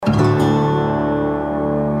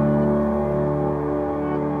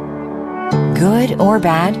Good or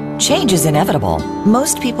bad, change is inevitable.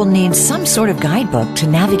 Most people need some sort of guidebook to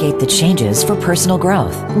navigate the changes for personal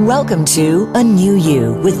growth. Welcome to A New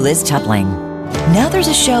You with Liz Tupling. Now there's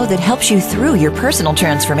a show that helps you through your personal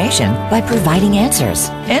transformation by providing answers,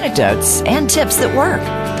 anecdotes, and tips that work.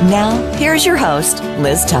 Now, here's your host,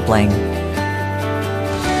 Liz Tupling.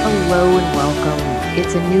 Hello and welcome.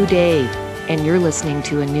 It's a new day, and you're listening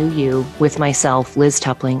to A New You with myself, Liz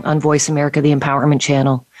Tupling, on Voice America, the Empowerment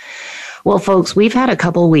Channel. Well, folks, we've had a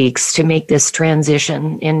couple weeks to make this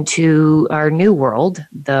transition into our new world,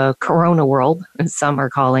 the Corona world, as some are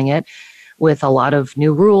calling it, with a lot of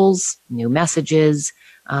new rules, new messages,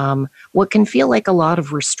 what can feel like a lot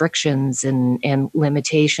of restrictions and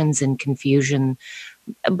limitations and confusion.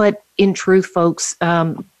 But in truth, folks,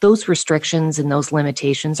 those restrictions and those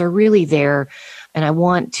limitations are really there. And I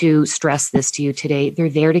want to stress this to you today. They're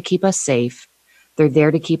there to keep us safe. They're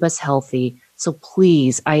there to keep us healthy. So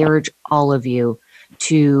please, I urge all of you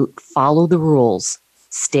to follow the rules,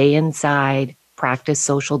 stay inside, practice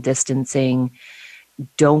social distancing,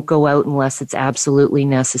 don't go out unless it's absolutely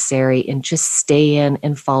necessary, and just stay in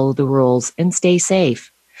and follow the rules and stay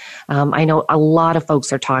safe. I know a lot of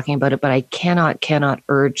folks are talking about it, but I cannot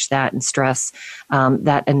urge that and stress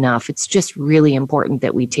that enough. It's just really important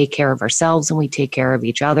that we take care of ourselves and we take care of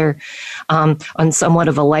each other. On somewhat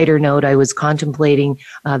of a lighter note, I was contemplating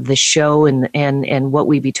the show and what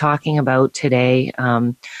we'd be talking about today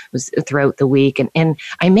was throughout the week. And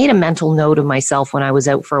I made a mental note of myself when I was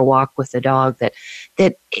out for a walk with the dog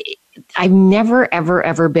that I've never,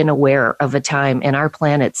 ever been aware of a time in our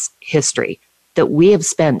planet's history that we have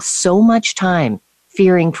spent so much time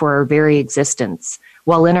fearing for our very existence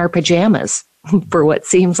while in our pajamas for what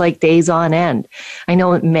seems like days on end. I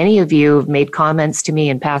know many of you have made comments to me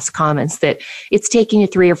in past comments that it's taking you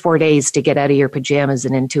 3 or 4 days to get out of your pajamas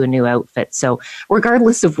and into a new outfit. So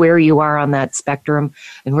regardless of where you are on that spectrum,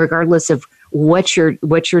 and regardless of what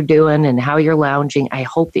you're doing and how you're lounging, I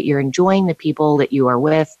hope that you're enjoying the people that you are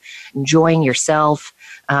with, enjoying yourself.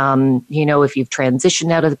 If you've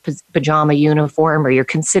transitioned out of the pajama uniform or you're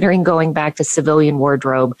considering going back to civilian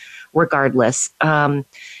wardrobe, regardless,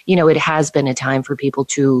 it has been a time for people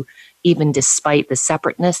to, even despite the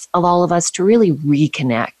separateness of all of us, to really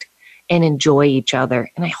reconnect and enjoy each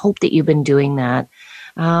other. And I hope that you've been doing that.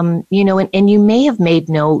 And you may have made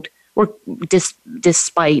note, or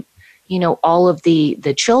despite all of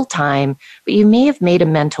the chill time, but you may have made a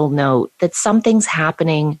mental note that something's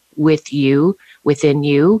happening with you, within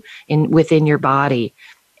you, and within your body.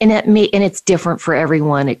 And it's different for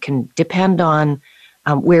everyone. It can depend on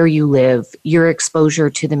where you live, your exposure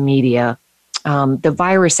to the media, the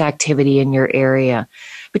virus activity in your area.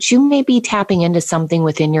 But you may be tapping into something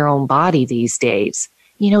within your own body these days,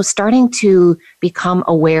 starting to become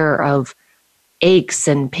aware of aches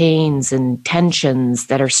and pains and tensions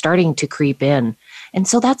that are starting to creep in. And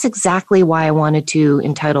so that's exactly why I wanted to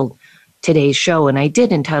entitle today's show. And I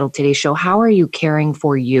did entitle today's show, How Are You Caring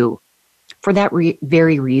for You? For that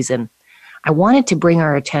very reason, I wanted to bring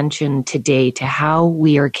our attention today to how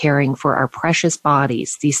we are caring for our precious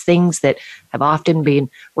bodies, these things that have often been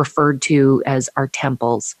referred to as our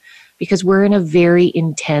temples, because we're in a very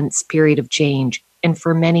intense period of change, and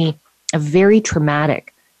for many, a very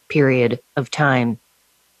traumatic period of time.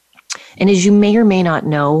 And as you may or may not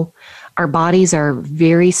know, our bodies are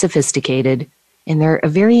very sophisticated, and they're a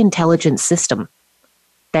very intelligent system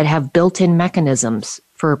that have built-in mechanisms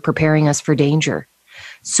for preparing us for danger.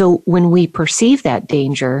 So when we perceive that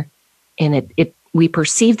danger, and we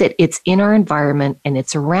perceive that it's in our environment and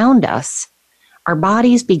it's around us, our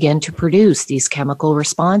bodies begin to produce these chemical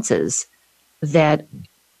responses that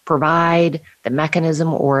provide the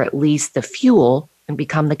mechanism, or at least the fuel, and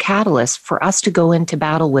become the catalyst for us to go into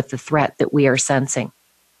battle with the threat that we are sensing.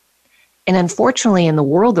 And unfortunately, in the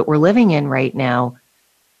world that we're living in right now,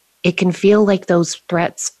 it can feel like those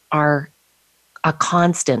threats are a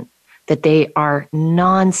constant, that they are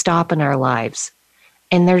nonstop in our lives.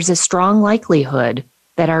 And there's a strong likelihood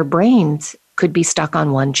that our brains could be stuck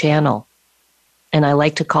on one channel. And I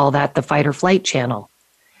like to call that the fight or flight channel.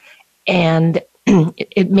 And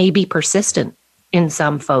it may be persistent in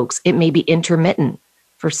some folks. It may be intermittent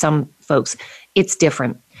for some folks. It's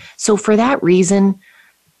different. So for that reason,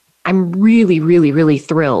 I'm really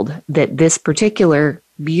thrilled that this particular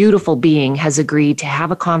beautiful being has agreed to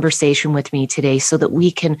have a conversation with me today so that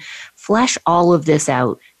we can flesh all of this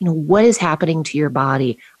out. What is happening to your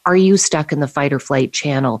body? Are you stuck in the fight or flight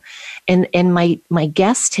channel? And my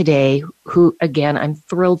guest today, who, again, I'm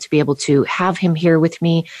thrilled to be able to have him here with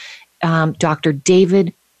me, Dr.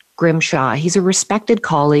 David Grimshaw. He's a respected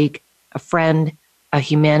colleague, a friend, a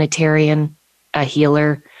humanitarian, a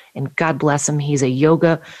healer, And God bless him, he's a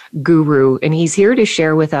yoga guru, and he's here to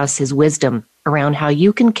share with us his wisdom around how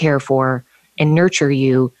you can care for and nurture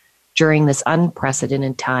you during this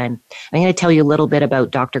unprecedented time. I'm going to tell you a little bit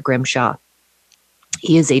about Dr. Grimshaw.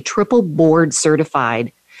 He is a triple board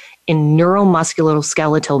certified in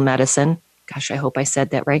neuromusculoskeletal medicine. Gosh, I hope I said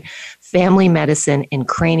that right. Family medicine and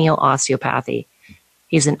cranial osteopathy.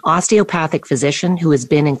 He's an osteopathic physician who has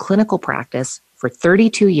been in clinical practice for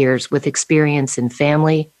 32 years with experience in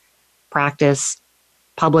family practice,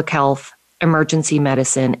 public health, emergency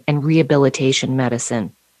medicine, and rehabilitation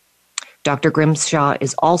medicine. Dr. Grimshaw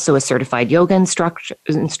is also a certified yoga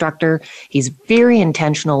instructor. He's very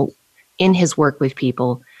intentional in his work with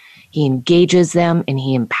people. He engages them and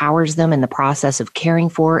he empowers them in the process of caring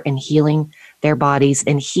for and healing their bodies,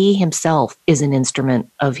 and he himself is an instrument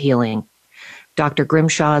of healing. Dr.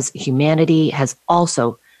 Grimshaw's humanity has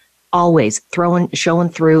also always shown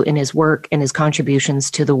through in his work, and his contributions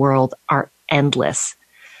to the world are endless.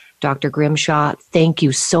 Dr. Grimshaw, thank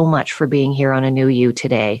you so much for being here on A New You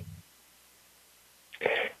today.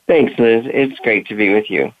 Thanks, Liz. It's great to be with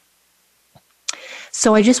you.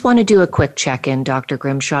 So I just want to do a quick check-in, Dr.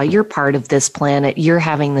 Grimshaw. You're part of this planet. You're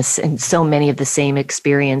having this and so many of the same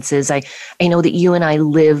experiences. I know that you and I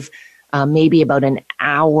live maybe about an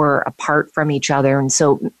hour apart from each other. And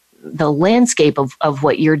so the landscape of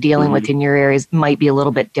what you're dealing with in your areas might be a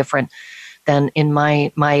little bit different than in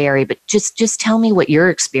my area. But just tell me what your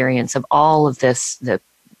experience of all of this, the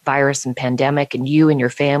virus and pandemic, and you and your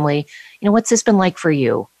family, what's this been like for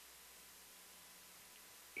you?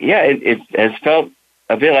 Yeah, it has felt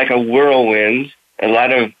a bit like a whirlwind, a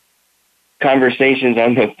lot of conversations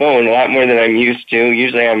on the phone, a lot more than I'm used to.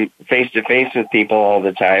 Usually I'm face-to-face with people all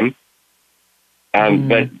the time.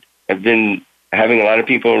 But I've been having a lot of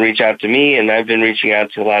people reach out to me, and I've been reaching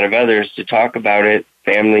out to a lot of others to talk about it,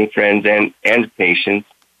 family, friends, and patients.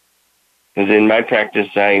 Because in my practice,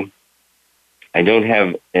 I don't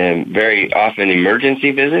have very often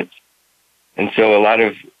emergency visits, and so a lot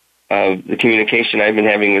of the communication I've been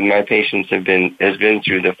having with my patients has been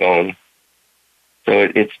through the phone. So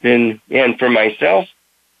it's been, and for myself,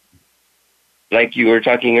 like you were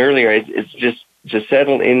talking earlier, it's just to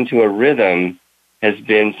settle into a rhythm has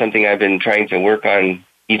been something I've been trying to work on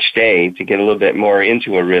each day to get a little bit more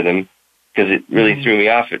into a rhythm, because it really threw me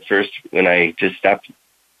off at first when I just stopped,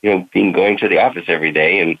 going to the office every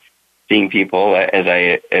day and seeing people as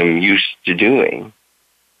I am used to doing.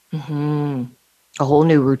 Mm-hmm. A whole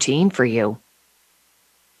new routine for you.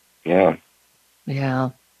 Yeah.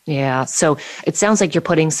 Yeah. So it sounds like you're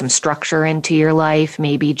putting some structure into your life,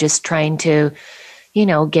 maybe just trying to,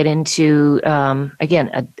 get into,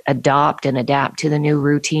 again, adopt and adapt to the new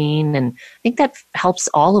routine. And I think that helps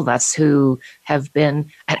all of us who have been,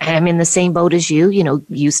 I'm in the same boat as you,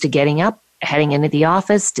 used to getting up, heading into the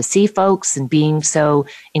office to see folks and being so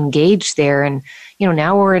engaged there. And,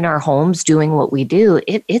 now we're in our homes doing what we do.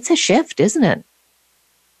 It's a shift, isn't it?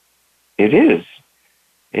 It is.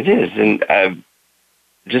 And I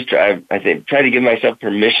think try to give myself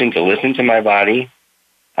permission to listen to my body,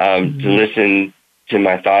 to listen to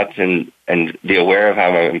my thoughts and be aware of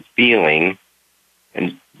how I'm feeling,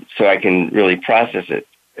 and so I can really process it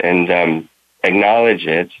and acknowledge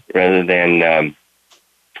it rather than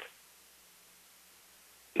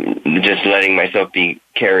just letting myself be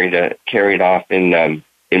carried off in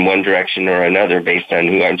one direction or another based on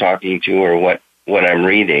who I'm talking to or what I'm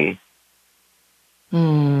reading.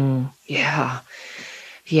 Yeah.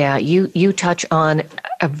 You touch on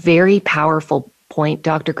a very powerful point,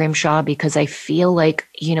 Dr. Grimshaw, because I feel like,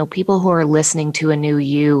 people who are listening to A New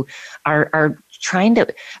You are trying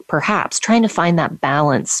to find that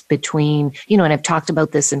balance between, and I've talked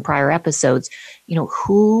about this in prior episodes,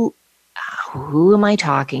 who am I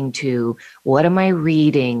talking to? What am I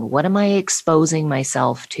reading? What am I exposing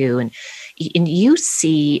myself to? And you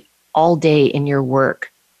see all day in your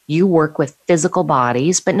work, you work with physical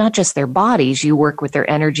bodies, but not just their bodies. You work with their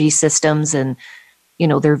energy systems and,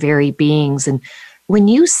 their very beings. And when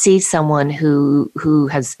you see someone who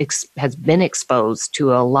has been exposed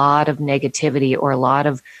to a lot of negativity or a lot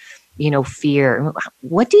of, fear,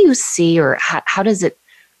 what do you see, or how does it,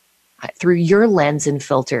 through your lens and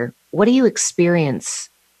filter, what do you experience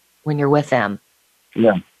when you're with them?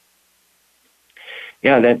 Yeah,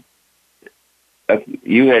 that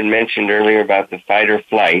you had mentioned earlier about the fight or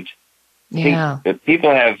flight. Yeah. I think people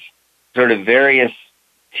have sort of various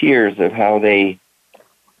tiers of how their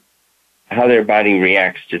body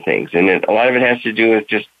reacts to things. And a lot of it has to do with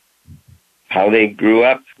just how they grew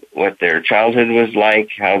up, what their childhood was like,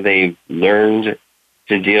 how they learned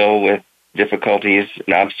to deal with difficulties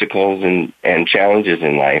and obstacles and challenges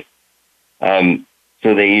in life.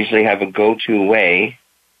 so they usually have a go-to way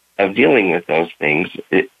of dealing with those things,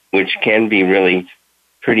 which can be really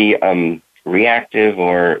pretty reactive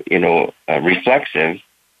or, reflexive.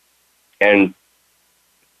 And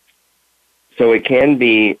so it can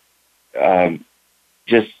be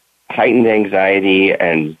just heightened anxiety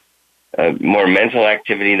and more mental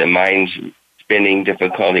activity, the mind's spinning,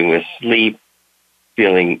 difficulty with sleep,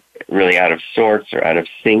 feeling really out of sorts or out of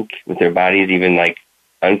sync with their bodies, even like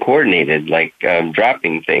uncoordinated, like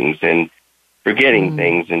dropping things and forgetting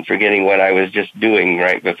things and forgetting what I was just doing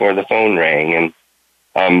right before the phone rang. And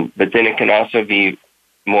but then it can also be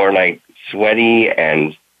more like sweaty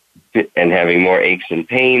and having more aches and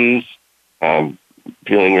pains,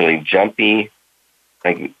 feeling really jumpy.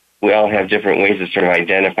 Like we all have different ways of sort of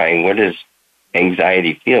identifying what does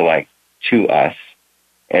anxiety feel like to us.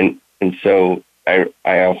 And so I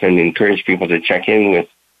often encourage people to check in with,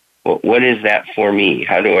 well, what is that for me?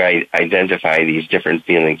 How do I identify these different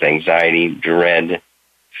feelings? Anxiety, dread,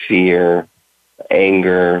 fear,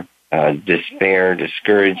 anger, despair,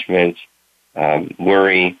 discouragement,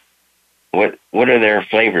 worry. What are their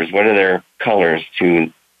flavors? What are their colors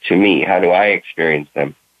to me? How do I experience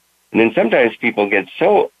them? And then sometimes people get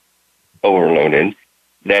so overloaded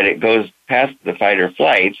that it goes past the fight or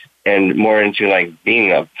flight and more into like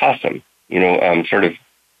being a possum, sort of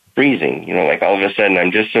freezing, like all of a sudden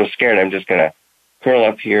I'm just so scared I'm just going to curl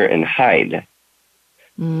up here and hide.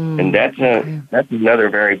 And that's another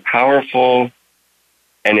very powerful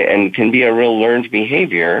and can be a real learned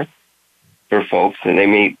behavior for folks, and they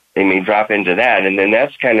may drop into that, and then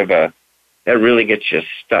that's kind of that really gets you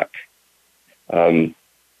stuck,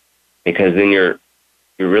 because then you're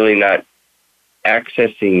really not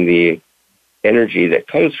accessing the energy that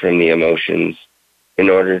comes from the emotions in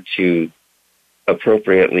order to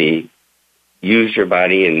appropriately use your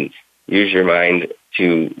body and use your mind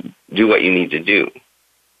to do what you need to do,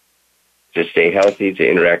 to stay healthy, to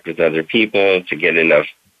interact with other people, to get an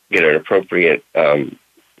appropriate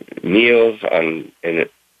meals in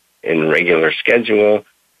a regular schedule,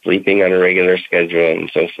 sleeping on a regular schedule, and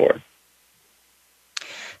so forth.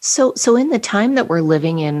 So in the time that we're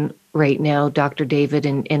living in right now, Dr. David,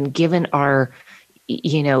 and given our,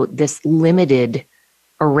 this limited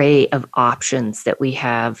array of options that we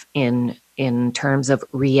have in terms of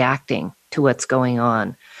reacting to what's going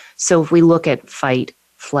on. So if we look at fight,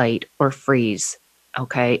 flight, or freeze,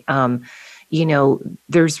 okay,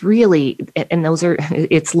 there's really, and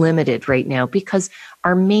it's limited right now because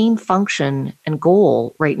our main function and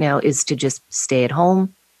goal right now is to just stay at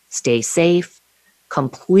home, stay safe,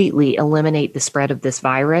 completely eliminate the spread of this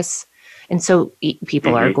virus. And so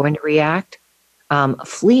people are going to react.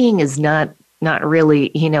 Fleeing is not really,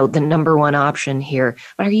 the number one option here.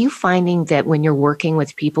 But are you finding that when you're working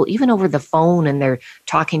with people, even over the phone, and they're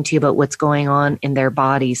talking to you about what's going on in their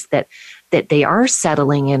bodies, that they are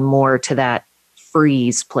settling in more to that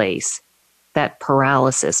freeze place, that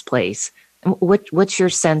paralysis place? And what's your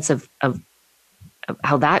sense of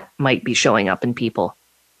how that might be showing up in people?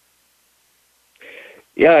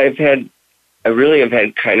 Yeah, I really have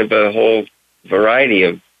had kind of a whole variety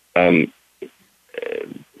of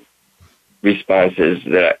responses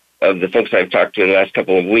of the folks I've talked to in the last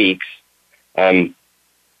couple of weeks. And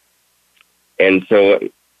so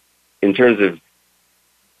in terms of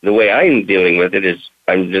the way I'm dealing with it is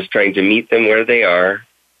I'm just trying to meet them where they are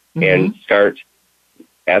and start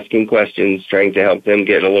asking questions, trying to help them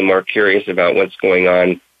get a little more curious about what's going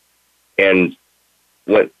on and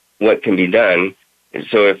what can be done.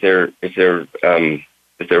 So if they're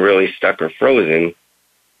really stuck or frozen,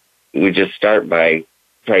 we just start by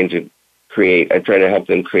trying to help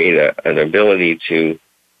them create an ability to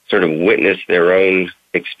sort of witness their own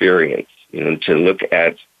experience, to look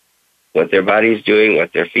at what their body's doing,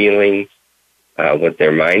 what they're feeling, what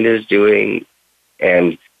their mind is doing,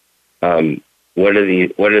 and what are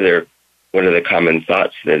the common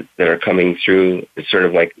thoughts that are coming through. It's sort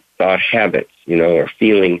of like thought habits, or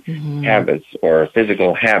feeling habits or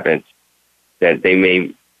physical habits that they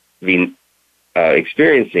may be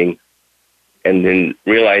experiencing, and then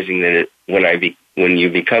realizing that when you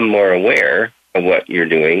become more aware of what you're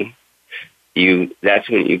doing, that's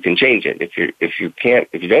when you can change it. If you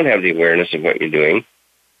don't have the awareness of what you're doing,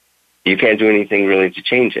 you can't do anything really to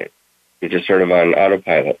change it. You're just sort of on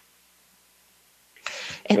autopilot.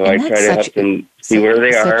 So I try to help them see where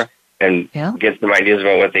they are and get some ideas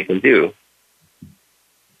about what they can do.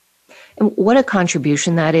 And what a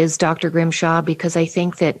contribution that is, Dr. Grimshaw, because I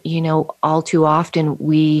think that, all too often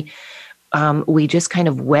we just kind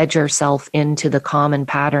of wedge ourselves into the common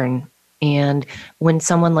pattern. And when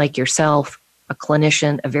someone like yourself a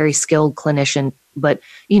clinician, a very skilled clinician, but,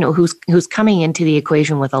 who's coming into the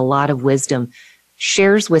equation with a lot of wisdom,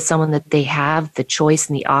 shares with someone that they have the choice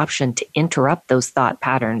and the option to interrupt those thought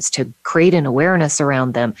patterns, to create an awareness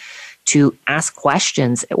around them, to ask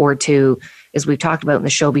questions, or to, as we've talked about in the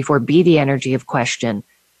show before, be the energy of question.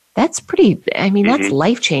 That's that's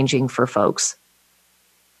life-changing for folks.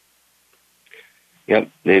 Yep.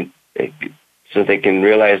 So they can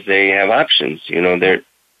realize they have options.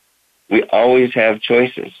 We always have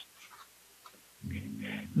choices.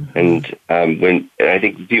 And when I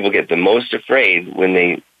think people get the most afraid when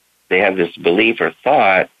they have this belief or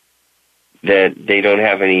thought that they don't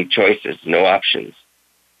have any choices, no options.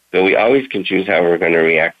 So we always can choose how we're going to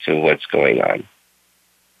react to what's going on.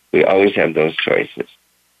 We always have those choices.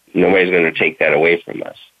 Nobody's going to take that away from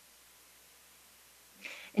us.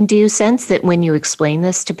 And do you sense that when you explain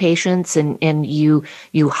this to patients and you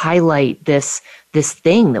highlight this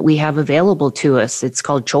thing that we have available to us, it's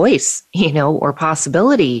called choice, or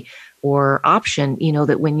possibility or option,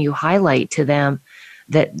 that when you highlight to them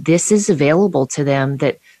that this is available to them,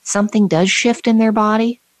 that something does shift in their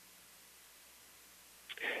body?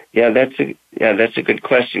 Yeah, that's a good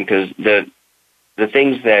question, because the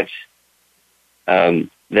things that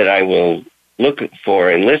I will look for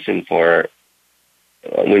and listen for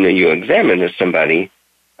when you examine somebody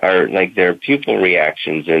are like their pupil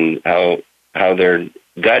reactions and how their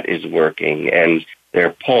gut is working and their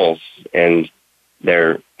pulse and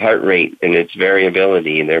their heart rate and its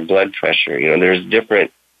variability and their blood pressure. There's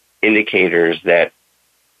different indicators that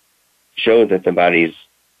show that the body's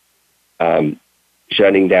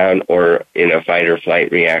shutting down or in a fight or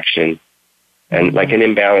flight reaction, and like an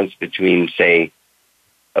imbalance between, say,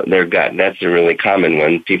 their gut. That's a really common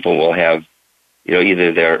one. People will have,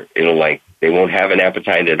 either they won't have an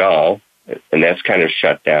appetite at all, and that's kind of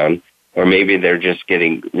shut down, or maybe they're just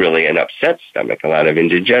getting really an upset stomach, a lot of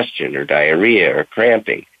indigestion or diarrhea or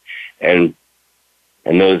cramping, and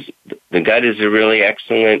the gut is a really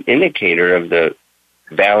excellent indicator of the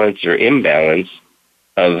balance or imbalance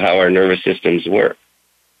of how our nervous systems work.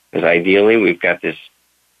 Because ideally, we've got this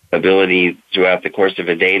ability throughout the course of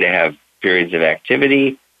a day to have periods of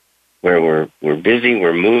activity where we're busy,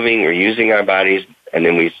 we're moving, we're using our bodies, and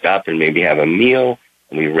then we stop and maybe have a meal,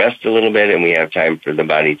 and we rest a little bit, and we have time for the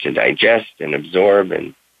body to digest and absorb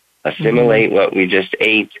and assimilate what we just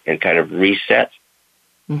ate and kind of reset.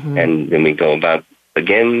 And then we go about,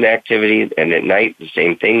 again, the activity, and at night, the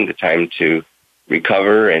same thing, the time to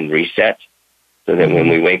recover and reset, so that when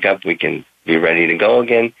we wake up, we can be ready to go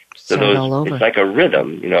again. So it's like a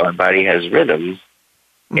rhythm. Our body has rhythms,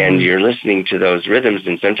 and you're listening to those rhythms.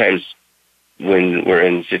 And sometimes when we're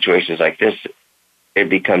in situations like this, it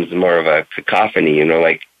becomes more of a cacophony.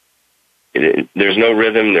 There's no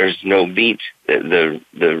rhythm, there's no beat. The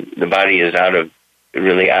body is out of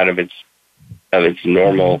its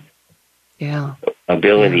normal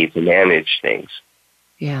ability to manage things.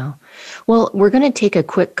 Yeah. Well, we're going to take a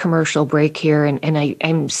quick commercial break here, and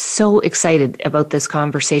I'm so excited about this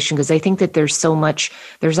conversation because I think that there's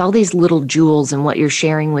all these little jewels in what you're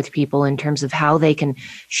sharing with people in terms of how they can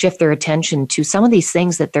shift their attention to some of these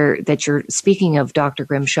things that you're speaking of, Dr.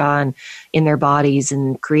 Grimshaw, and in their bodies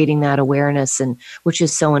and creating that awareness, and which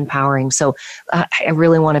is so empowering. So I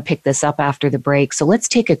really want to pick this up after the break. So let's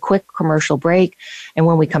take a quick commercial break. And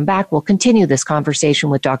when we come back, we'll continue this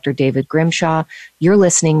conversation with Dr. David Grimshaw. You're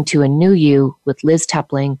listening to A New You with Liz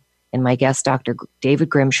Tupling and my guest, Dr. David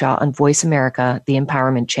Grimshaw, on Voice America, the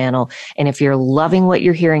Empowerment Channel. And if you're loving what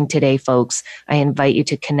you're hearing today, folks, I invite you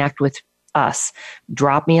to connect with us.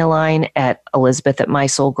 Drop me a line at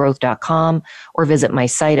elizabeth@mysoulgrowth.com or visit my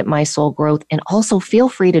site at mysoulgrowth. And also feel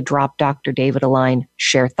free to drop Dr. David a line,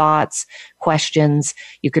 share thoughts, questions.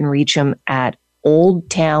 You can reach him at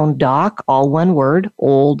oldtowndoc, all one word,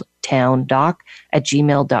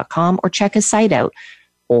 oldtowndoc@gmail.com, or check his site out,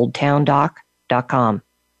 oldtowndoc.com.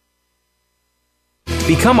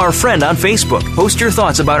 Become our friend on Facebook. Post your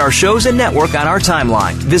thoughts about our shows and network on our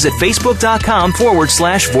timeline. Visit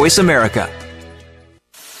facebook.com/Voice America.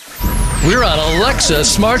 We're on Alexa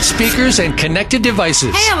smart speakers and connected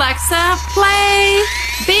devices. Hey Alexa, play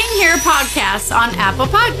Being Here podcast on Apple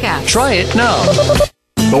Podcasts. Try it now.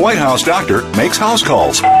 The White House doctor makes house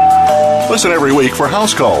calls. Listen every week for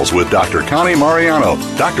House Calls with Dr. Connie Mariano.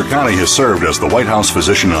 Dr. Connie has served as the White House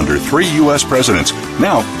physician under 3 U.S. presidents.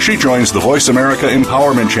 Now, she joins the Voice America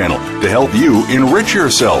Empowerment Channel to help you enrich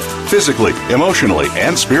yourself physically, emotionally,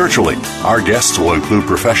 and spiritually. Our guests will include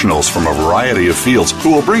professionals from a variety of fields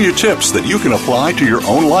who will bring you tips that you can apply to your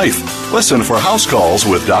own life. Listen for House Calls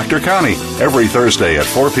with Dr. Connie every Thursday at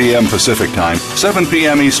 4 p.m. Pacific Time, 7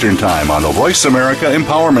 p.m. Eastern Time on the Voice America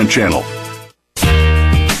Empowerment Channel.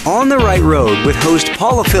 On the Right Road with host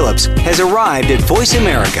Paula Phillips has arrived at Voice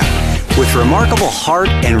America. With remarkable heart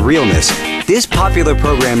and realness, this popular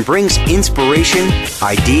program brings inspiration,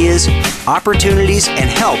 ideas, opportunities, and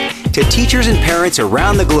help to teachers and parents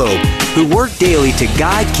around the globe who work daily to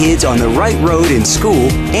guide kids on the right road in school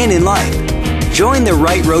and in life. Join the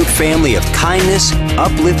Right Road family of kindness,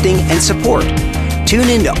 uplifting, and support. Tune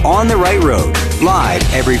in to On the Right Road, live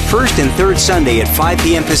every first and third Sunday at 5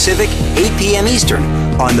 p.m. Pacific, 8 p.m. Eastern,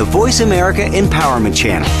 on the Voice America Empowerment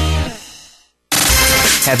Channel.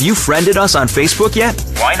 Have you friended us on Facebook yet?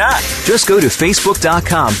 Why not? Just go to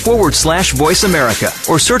facebook.com/Voice America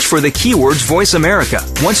or search for the keywords Voice America.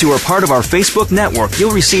 Once you are part of our Facebook network,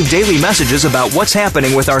 you'll receive daily messages about what's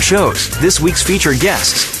happening with our shows, this week's featured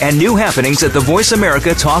guests, and new happenings at the Voice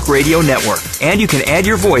America Talk Radio Network. And you can add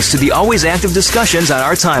your voice to the always active discussions on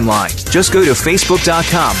our timeline. Just go to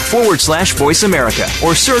facebook.com/Voice America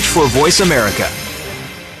or search for Voice America.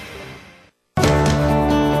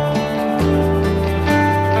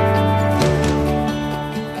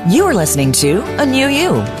 You are listening to A New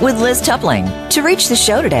You with Liz Tupling. To reach the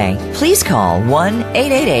show today, please call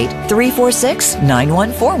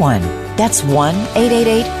 1-888-346-9141. That's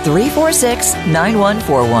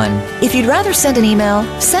 1-888-346-9141. If you'd rather send an email,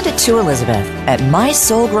 send it to Elizabeth at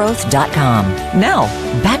mysoulgrowth.com. Now,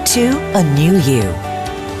 back to A New You.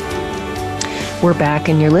 We're back,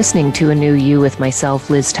 and you're listening to A New You with myself,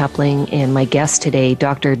 Liz Tupling, and my guest today,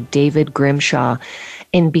 Dr. David Grimshaw.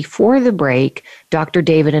 And before the break, Dr.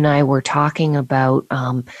 David and I were talking about,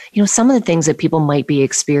 some of the things that people might be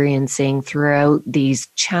experiencing throughout these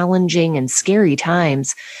challenging and scary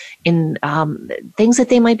times, in things that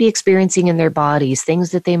they might be experiencing in their bodies,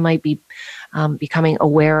 things that they might be becoming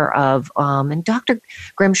aware of. And Dr.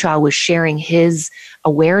 Grimshaw was sharing his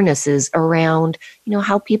awarenesses around,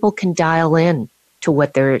 how people can dial in to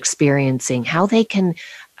what they're experiencing, how they can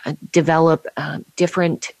develop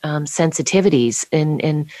different sensitivities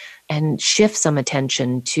and shift some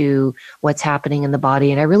attention to what's happening in the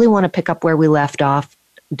body. And I really want to pick up where we left off,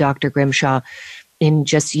 Dr. Grimshaw, in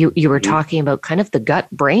just you were talking about kind of the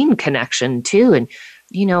gut-brain connection too. And,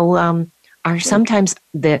 are sometimes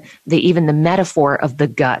the even the metaphor of the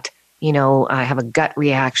gut, I have a gut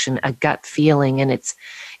reaction, a gut feeling, and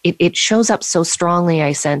it shows up so strongly,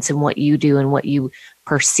 I sense, in what you do and what you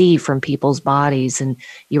perceive from people's bodies. And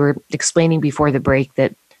you were explaining before the break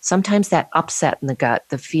that sometimes that upset in the gut,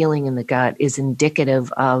 the feeling in the gut, is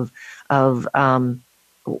indicative of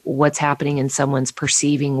what's happening in someone's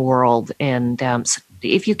perceiving world. And so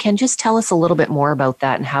if you can just tell us a little bit more about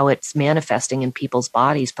that and how it's manifesting in people's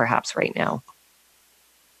bodies perhaps right now.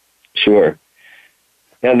 Sure.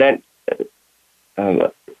 Now that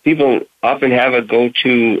people often have a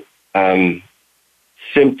go-to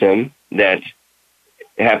symptom that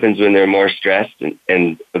happens when they're more stressed,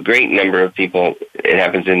 and a great number of people, it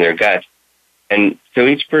happens in their gut. And so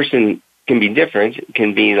each person can be different. It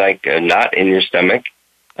can be like a knot in your stomach.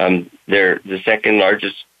 They're the second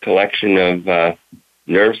largest collection of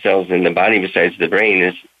nerve cells in the body besides the brain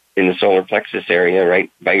is in the solar plexus area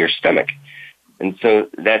right by your stomach. And so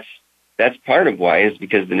that's part of why, is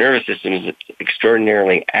because the nervous system is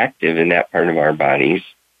extraordinarily active in that part of our bodies.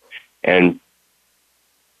 And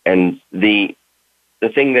the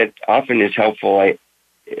thing that often is helpful,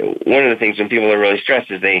 one of the things when people are really stressed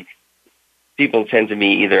is people tend to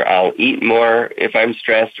be either I'll eat more if I'm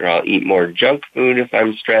stressed, or I'll eat more junk food if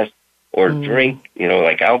I'm stressed, or drink,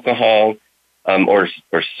 like alcohol, or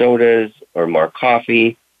sodas, or more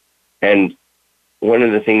coffee. And one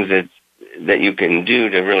of the things that you can do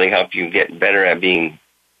to really help you get better at being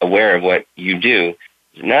aware of what you do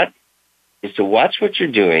is to watch what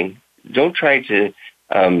you're doing. Don't try to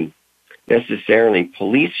necessarily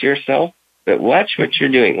police yourself, but watch what you're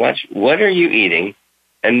doing. Watch what are you eating,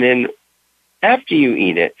 and then after you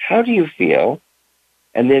eat it, how do you feel?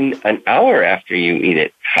 And then an hour after you eat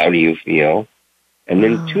it, how do you feel? And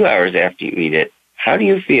then 2 hours after you eat it, how do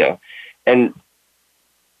you feel? And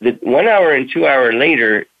the 1 hour and 2 hour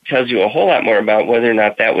later tells you a whole lot more about whether or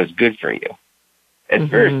not that was good for you. At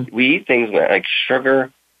first, we eat things like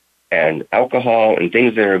sugar and alcohol and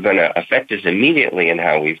things that are going to affect us immediately in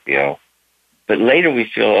how we feel. But later we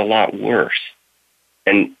feel a lot worse.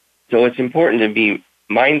 And so it's important to be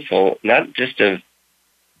mindful, not just of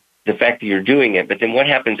the fact that you're doing it, but then what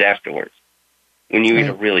happens afterwards. When you eat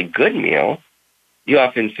a really good meal, you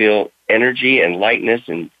often feel energy and lightness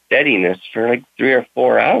and steadiness for like 3 or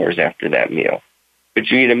 4 hours after that meal. But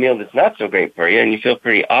you eat a meal that's not so great for you, and you feel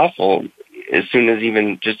pretty awful as soon as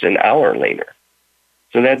even just an hour later.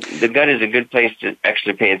 So that the gut is a good place to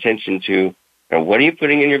actually pay attention to what are you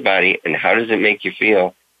putting in your body and how does it make you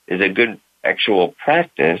feel, is a good actual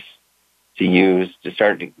practice to use to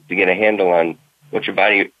start to get a handle on what your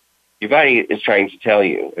body is trying to tell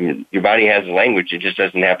you. I mean, your body has a language; it just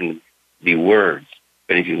doesn't happen to be words.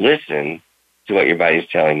 But if you listen to what your body is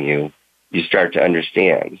telling you, you start to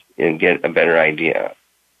understand and get a better idea.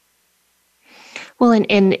 Well,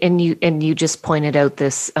 and you just pointed out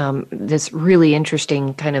this this really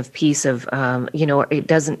interesting kind of piece of it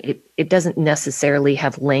doesn't necessarily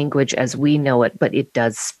have language as we know it, but it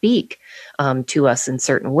does speak to us in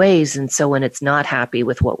certain ways. And so when it's not happy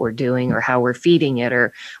with what we're doing or how we're feeding it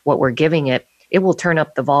or what we're giving it, it will turn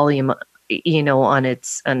up the volume,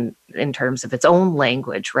 in terms of its own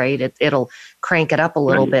language, right? It'll crank it up a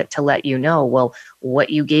little bit to let you know, well,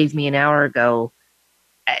 what you gave me an hour ago,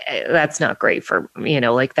 that's not great for,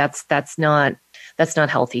 that's not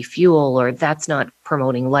healthy fuel, or that's not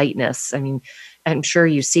promoting lightness. I mean, I'm sure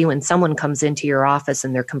you see when someone comes into your office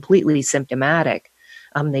and they're completely symptomatic,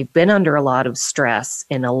 they've been under a lot of stress,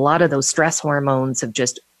 and a lot of those stress hormones have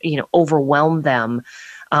just, overwhelmed them.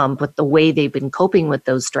 But the way they've been coping with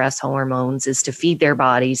those stress hormones is to feed their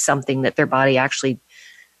body something that their body actually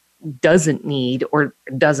doesn't need or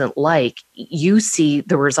doesn't like. You see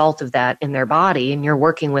the result of that in their body, and you're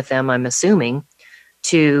working with them, I'm assuming,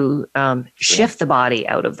 to shift the body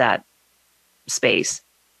out of that space.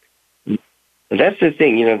 That's the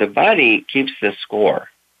thing, the body keeps the score,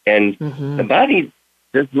 and the body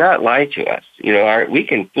does not lie to us. We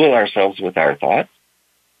can fool ourselves with our thoughts,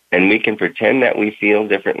 and we can pretend that we feel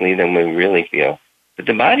differently than we really feel. But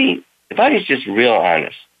the body's just real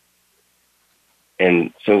honest.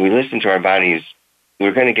 And so we listen to our bodies,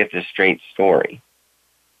 we're going to get this straight story.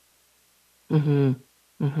 Mm-hmm.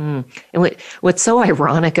 Mm-hmm. And what's so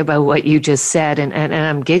ironic about what you just said, and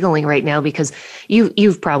I'm giggling right now because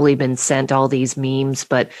you've probably been sent all these memes,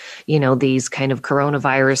 but these kind of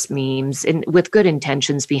coronavirus memes, and with good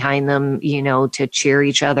intentions behind them, to cheer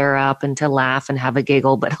each other up and to laugh and have a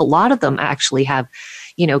giggle. But a lot of them actually have,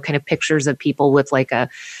 kind of pictures of people with like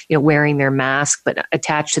wearing their mask, but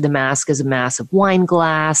attached to the mask is a massive wine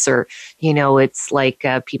glass, or, it's like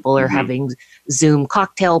people are having Zoom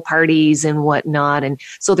cocktail parties and whatnot. And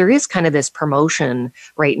so there is kind of this promotion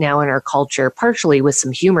right now in our culture, partially with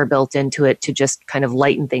some humor built into it to just kind of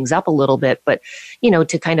lighten things up a little bit, but,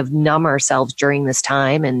 to kind of numb ourselves during this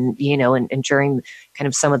time and, and during kind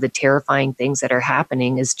of some of the terrifying things that are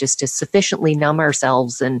happening, is just to sufficiently numb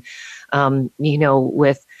ourselves and,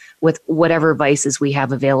 with whatever vices we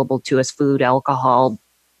have available to us, food, alcohol,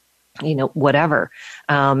 whatever.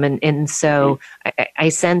 And so I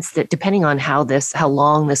sense that depending on how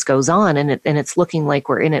long this goes on, and it's looking like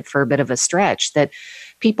we're in it for a bit of a stretch, that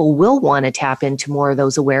people will want to tap into more of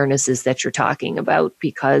those awarenesses that you're talking about,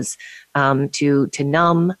 because to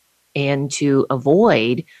numb and to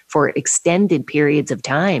avoid for extended periods of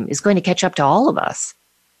time is going to catch up to all of us.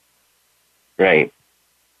 Right.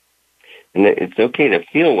 And it's okay to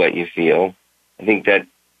feel what you feel. I think that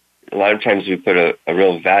a lot of times we put a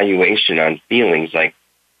real valuation on feelings, like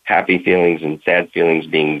happy feelings and sad feelings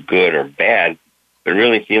being good or bad, but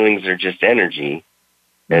really feelings are just energy.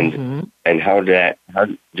 And how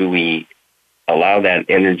do we allow that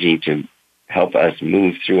energy to help us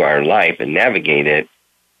move through our life and navigate it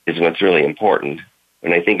is what's really important.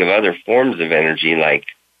 When I think of other forms of energy like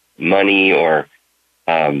money or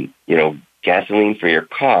gasoline for your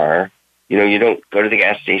car, you don't go to the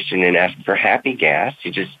gas station and ask for happy gas.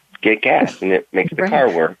 You just get gas, and it makes the car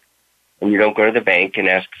work. And you don't go to the bank and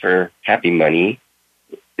ask for happy money.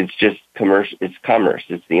 It's just commerce. It's commerce.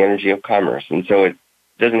 It's the energy of commerce. And so it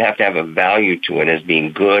doesn't have to have a value to it as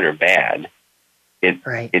being good or bad.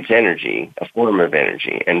 It's energy, a form of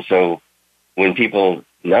energy. And so when people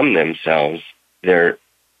numb themselves, they're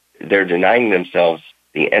denying themselves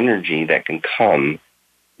the energy that can come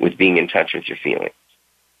with being in touch with your feelings.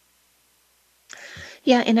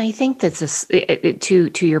 Yeah, and I think that's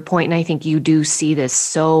to your point, and I think you do see this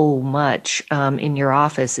so much in your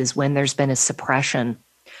office, is when there's been a suppression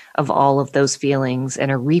of all of those feelings and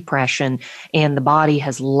a repression, and the body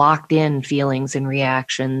has locked in feelings and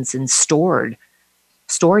reactions and stored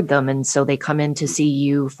them, and so they come in to see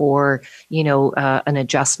you for an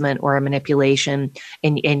adjustment or a manipulation,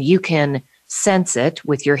 and you can sense it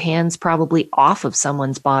with your hands probably off of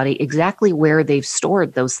someone's body, exactly where they've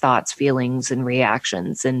stored those thoughts, feelings, and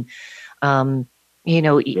reactions. And,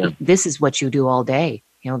 this is what you do all day.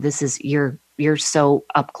 This is, you're so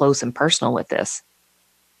up close and personal with this.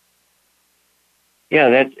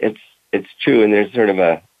 Yeah, it's true. And there's sort of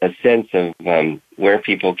a sense of where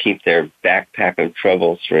people keep their backpack of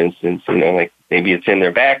troubles, for instance, like maybe it's in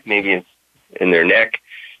their back, maybe it's in their neck,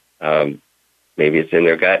 maybe it's in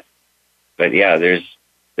their gut. But yeah, there's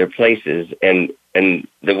their places, and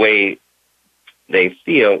the way they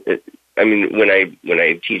feel. When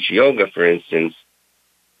I teach yoga, for instance,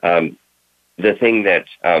 the thing that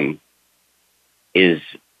is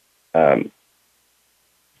a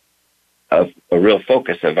real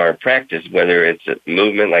focus of our practice, whether it's a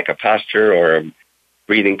movement like a posture or a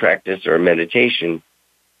breathing practice or a meditation,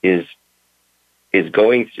 is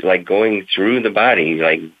going through the body,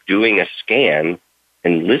 like doing a scan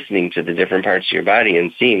and listening to the different parts of your body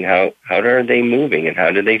and seeing how are they moving and how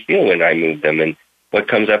do they feel when I move them and what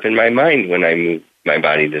comes up in my mind when I move my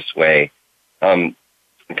body this way.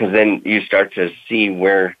 Because then you start to see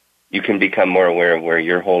where you can become more aware of where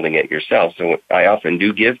you're holding it yourself. So I often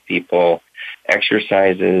do give people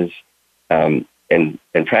exercises and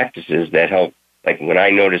practices that help. Like when I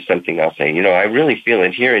notice something, I'll say, I really feel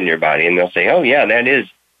it here in your body. And they'll say, oh, yeah,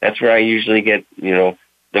 that's where I usually get,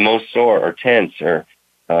 the most sore or tense, or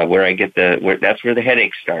where I get that's where the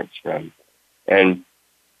headache starts from. And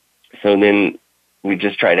so then we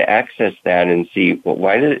just try to access that and see, well,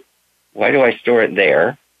 why do I store it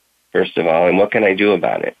there, first of all, and what can I do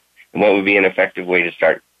about it? And what would be an effective way to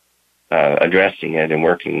start addressing it and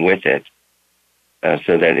working with it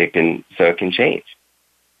so that it can change.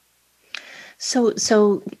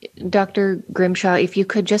 So, Dr. Grimshaw, if you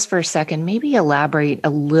could just for a second, maybe elaborate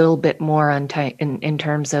a little bit more on in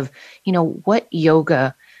terms of, what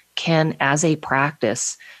yoga can, as a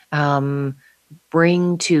practice,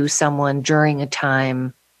 bring to someone during a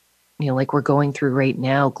time, like we're going through right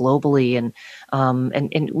now globally,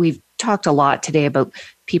 and we've talked a lot today about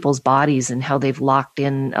people's bodies and how they've locked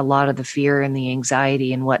in a lot of the fear and the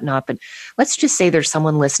anxiety and whatnot. But let's just say there's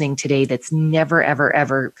someone listening today that's never, ever,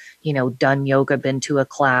 ever, done yoga, been to a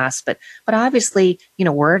class, but obviously,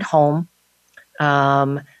 we're at home.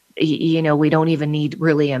 We don't even need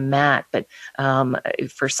really a mat, but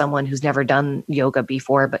for someone who's never done yoga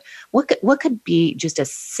before, but what could be just a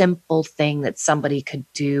simple thing that somebody could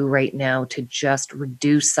do right now to just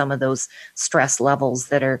reduce some of those stress levels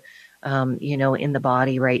that are, in the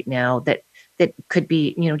body right now, that could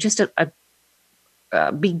be, just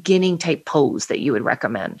a beginning type pose that you would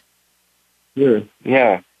recommend? Sure.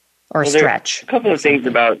 Yeah. Or stretch. A couple of things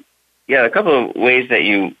a couple of ways that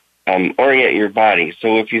you orient your body.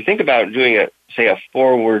 So if you think about doing a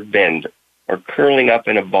forward bend or curling up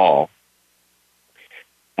in a ball,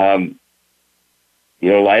 lying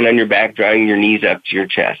on your back, drawing your knees up to your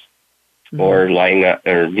chest, or lying up,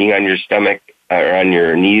 or being on your stomach or on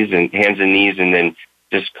your knees and hands and knees, and then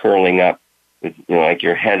just curling up with, like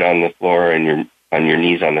your head on the floor and on your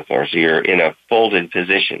knees on the floor. So you're in a folded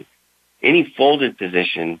position. Any folded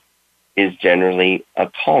position is generally a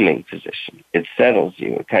calming position. It settles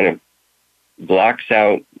you. It kind of blocks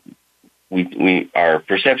out our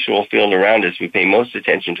perceptual field around us. We pay most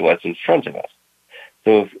attention to what's in front of us.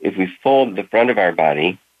 So if we fold the front of our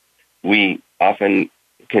body, we often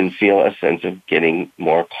can feel a sense of getting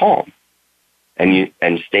more calm.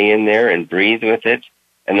 And stay in there and breathe with it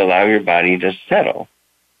and allow your body to settle.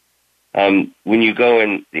 When you go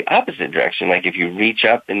in the opposite direction, like if you reach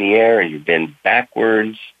up in the air and you bend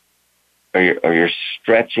backwards, or you're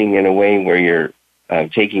stretching in a way where you're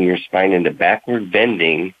taking your spine into backward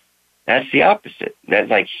bending, that's the opposite. That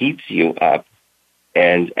like heats you up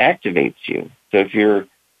and activates you. So if you're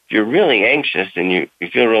really anxious and you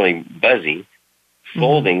feel really buzzy,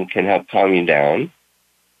 folding can help calm you down.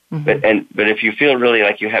 But if you feel really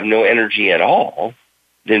like you have no energy at all,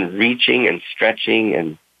 then reaching and stretching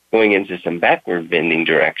and going into some backward bending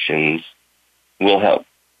directions will help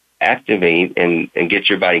activate and get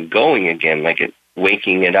your body going again, like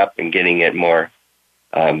waking it up and getting it more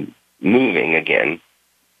moving again.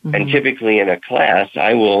 And typically in a class,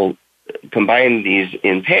 I will combine these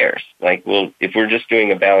in pairs. Like if we're just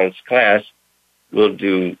doing a balanced class, we'll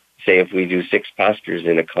do, say if we do 6 postures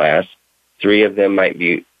in a class, 3 of them might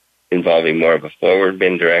be involving more of a forward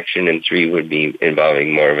bend direction, and 3 would be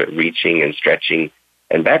involving more of a reaching and stretching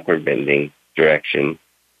and backward bending direction,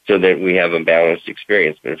 so that we have a balanced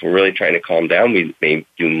experience. But if we're really trying to calm down, we may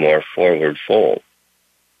do more forward fold.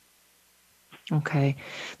 Okay.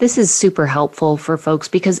 This is super helpful for folks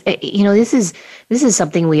because, this is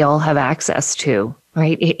something we all have access to,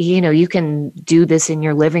 right? You can do this in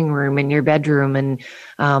your living room, in your bedroom, and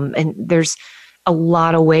there's a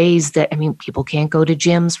lot of ways that, people can't go to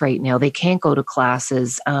gyms right now. They can't go to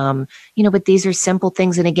classes, but these are simple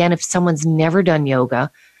things. And again, if someone's never done yoga,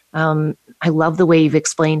 I love the way you've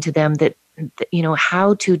explained to them that,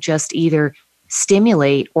 how to just either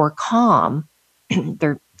stimulate or calm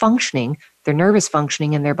their nervous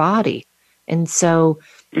functioning in their body. And so,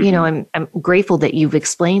 I'm grateful that you've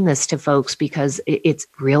explained this to folks because it's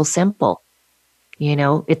real simple.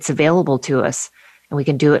 It's available to us, and we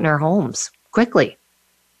can do it in our homes quickly.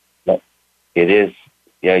 It is.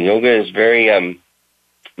 Yeah, yoga is very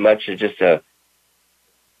much just a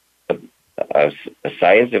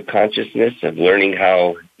science of consciousness, of learning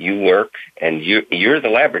how you work, and you're the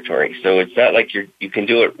laboratory. So it's not like you can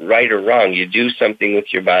do it right or wrong. You do something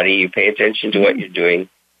with your body, you pay attention to what you're doing,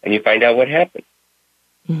 and you find out what happened.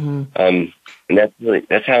 Mm-hmm. And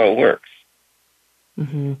that's how it works.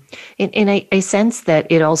 Mm-hmm. And I sense that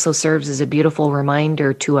it also serves as a beautiful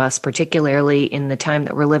reminder to us, particularly in the time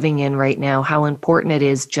that we're living in right now, how important it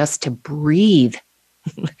is just to breathe.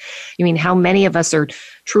 I mean, how many of us are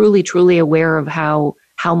truly, truly aware of how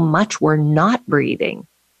much we're not breathing?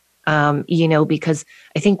 Because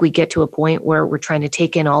I think we get to a point where we're trying to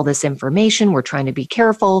take in all this information. We're trying to be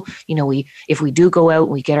careful. If we do go out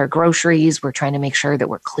and we get our groceries, we're trying to make sure that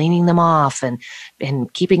we're cleaning them off and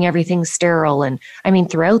keeping everything sterile. And I mean,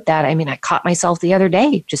 throughout that, I caught myself the other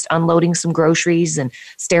day just unloading some groceries and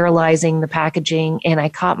sterilizing the packaging. And I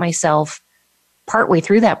caught myself partway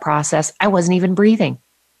through that process, I wasn't even breathing.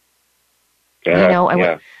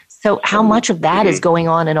 So how much of that is going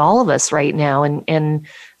on in all of us right now? And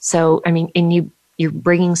so, you're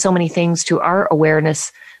bringing so many things to our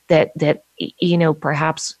awareness that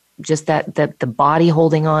perhaps just that the body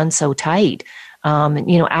holding on so tight.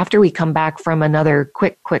 After we come back from another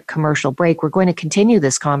quick commercial break, we're going to continue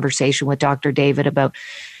this conversation with Dr. David about,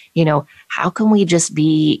 how can we just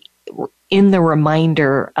be in the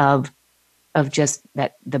reminder of just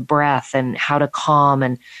that the breath and how to calm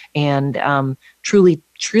and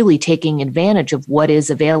truly taking advantage of what is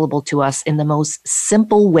available to us in the most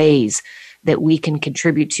simple ways that we can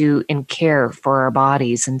contribute to and care for our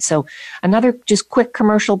bodies. And so another just quick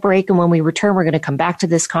commercial break. And when we return, we're going to come back to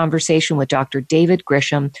this conversation with Dr. David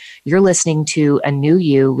Grisham. You're listening to A New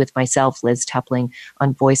You with myself, Liz Tupling,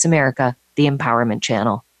 on Voice America, the Empowerment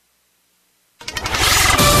Channel.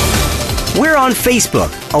 We're on Facebook,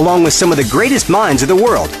 along with some of the greatest minds of the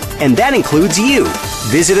world, and that includes you.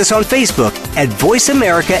 Visit us on Facebook at Voice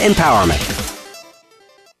America Empowerment.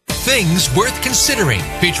 Things Worth Considering,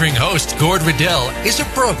 featuring host Gord Riddell, is a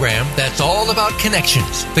program that's all about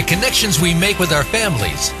connections. The connections we make with our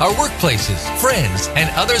families, our workplaces, friends,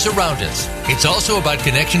 and others around us. It's also about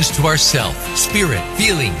connections to ourself, spirit,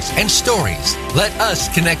 feelings, and stories. Let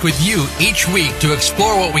us connect with you each week to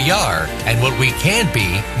explore what we are and what we can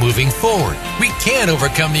be moving forward. We can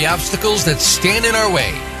overcome the obstacles that stand in our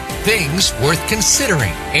way. Things Worth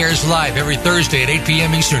Considering airs live every Thursday at 8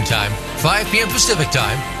 p.m. Eastern Time, 5 p.m. Pacific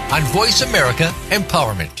Time on Voice America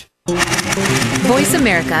Empowerment. Voice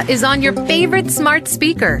America is on your favorite smart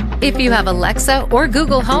speaker. If you have Alexa or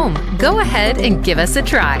Google Home, go ahead and give us a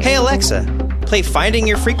try. Hey Alexa, play Finding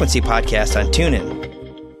Your Frequency podcast on TuneIn.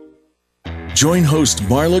 Join host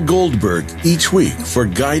Marla Goldberg each week for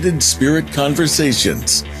guided spirit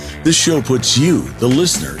conversations. This show puts you, the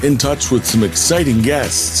listener, in touch with some exciting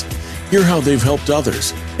guests. Hear how they've helped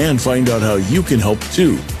others and find out how you can help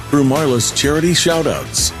too through Marla's charity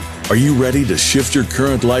shoutouts. Are you ready to shift your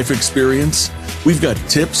current life experience? We've got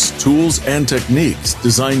tips, tools, and techniques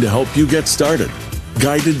designed to help you get started.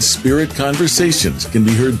 Guided Spirit Conversations can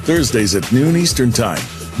be heard Thursdays at noon Eastern Time,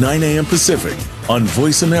 9 a.m. Pacific on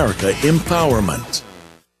Voice America Empowerment.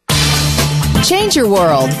 Change your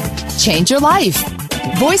world. Change your life.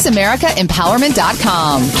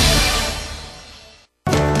 VoiceAmericaEmpowerment.com.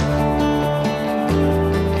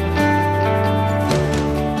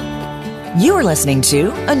 You are listening to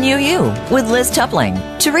A New You with Liz Tupling.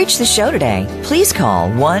 To reach the show today, please call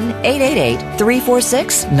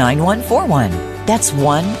 1-888-346-9141. That's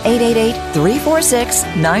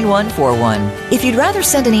 1-888-346-9141. If you'd rather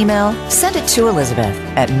send an email, send it to Elizabeth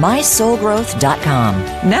at mysoulgrowth.com.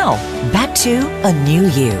 Now, back to A New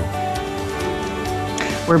You.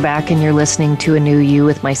 We're back and you're listening to A New You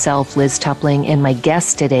with myself, Liz Tupling, and my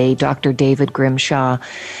guest today, Dr. David Grimshaw.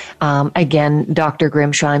 Again, Dr.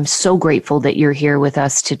 Grimshaw, I'm so grateful that you're here with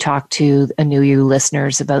us to talk to A New You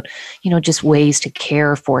listeners about, just ways to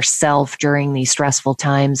care for self during these stressful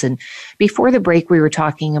times. And before the break, we were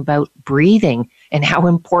talking about breathing and how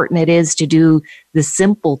important it is to do the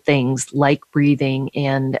simple things like breathing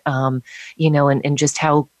and just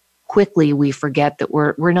how quickly we forget that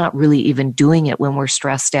we're not really even doing it when we're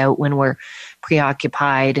stressed out, when we're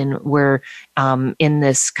preoccupied, and we're in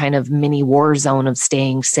this kind of mini war zone of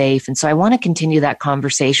staying safe. And so I want to continue that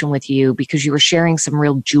conversation with you because you were sharing some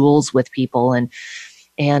real jewels with people and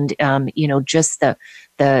just the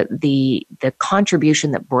the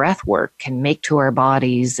contribution that breath work can make to our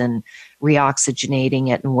bodies and reoxygenating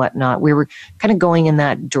it and whatnot. We were kind of going in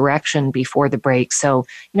that direction before the break. So,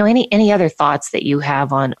 any other thoughts that you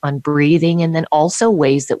have on breathing, and then also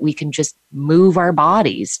ways that we can just move our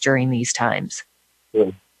bodies during these times?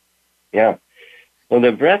 Yeah. Well,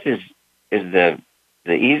 the breath is the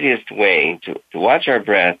easiest way to watch our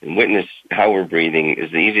breath and witness how we're breathing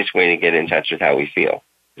is the easiest way to get in touch with how we feel.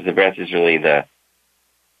 Because the breath is really the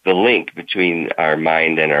link between our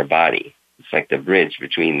mind and our body. It's like the bridge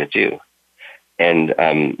between the two and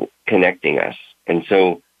connecting us. And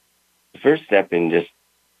so the first step in just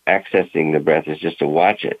accessing the breath is just to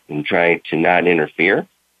watch it and try to not interfere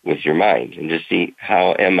with your mind and just see,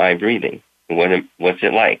 how am I breathing? What's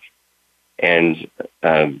it like? And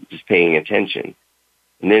just paying attention.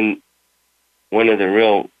 And then one of the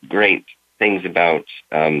real great things about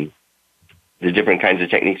the different kinds of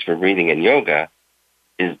techniques for breathing in yoga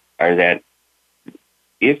are that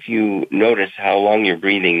if you notice how long you're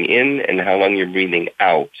breathing in and how long you're breathing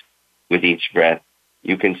out with each breath,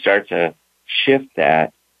 you can start to shift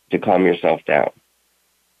that to calm yourself down.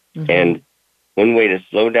 Mm-hmm. And one way to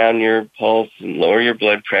slow down your pulse and lower your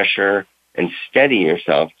blood pressure and steady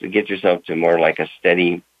yourself, to get yourself to more like a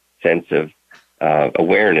steady sense of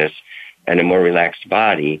awareness and a more relaxed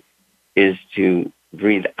body, is to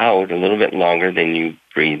breathe out a little bit longer than you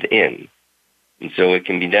breathe in. And so it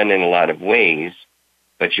can be done in a lot of ways,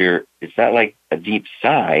 but it's not like a deep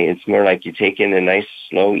sigh. It's more like you take in a nice,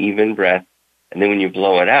 slow, even breath, and then when you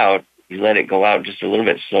blow it out, you let it go out just a little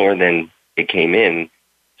bit slower than it came in,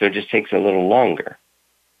 so it just takes a little longer.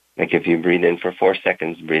 Like if you breathe in for 4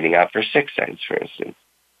 seconds, breathing out for 6 seconds, for instance.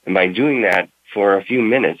 And by doing that for a few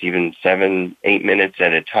minutes, even 7, 8 minutes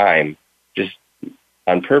at a time, just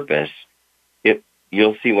on purpose,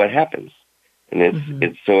 you'll see what happens. And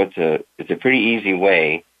it's a pretty easy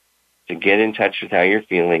way to get in touch with how you're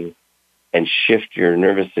feeling and shift your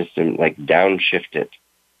nervous system, like downshift it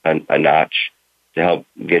a notch, to help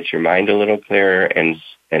get your mind a little clearer and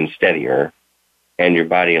steadier, and your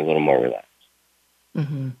body a little more relaxed.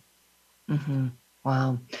 Mm-hmm. Mm-hmm.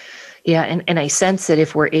 Wow. Yeah, and I sense that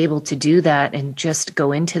if we're able to do that and just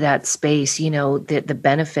go into that space, the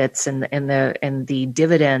benefits and the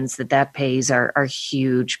dividends that pays are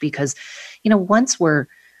huge, because once we're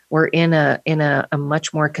in a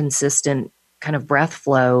much more consistent kind of breath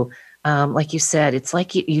flow, like you said, it's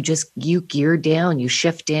like you gear down, you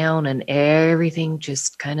shift down, and everything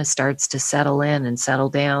just kind of starts to settle in and settle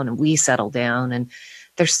down, and we settle down, and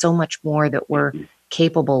there's so much more that we're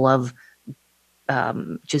capable of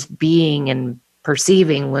just being and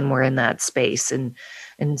perceiving when we're in that space. And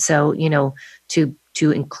so,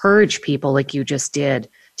 to encourage people like you just did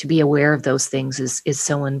to be aware of those things is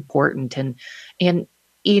so important. And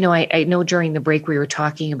I know during the break we were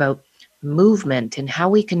talking about movement and how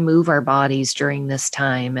we can move our bodies during this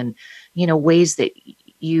time, and, ways that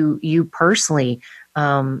you personally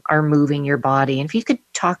are moving your body. And if you could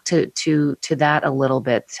talk to that a little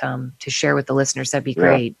bit, to share with the listeners, that'd be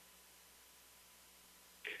great.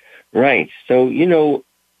 Right. So,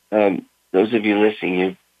 those of you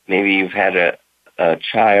listening, maybe you've had a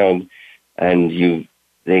child and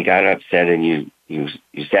they got upset and you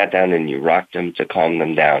sat down and you rocked them to calm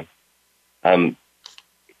them down.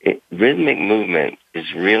 Rhythmic movement is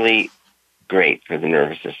really great for the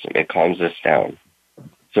nervous system. It calms us down.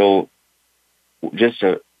 So just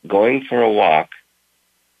going for a walk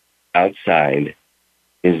outside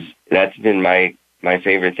that's been my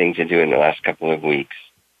favorite thing to do in the last couple of weeks.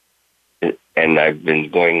 And I've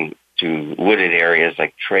been going to wooded areas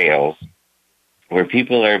like trails where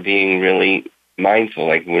people are being really mindful.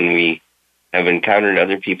 Like when we have encountered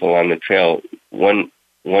other people on the trail, one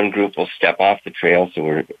group will step off the trail, so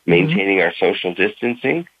we're maintaining our social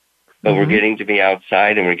distancing, but we're getting to be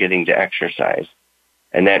outside and we're getting to exercise.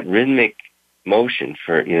 And that rhythmic motion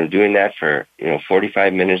for, doing that for,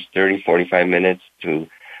 45 minutes, 30, 45 minutes to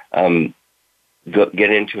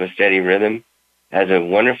get into a steady rhythm has a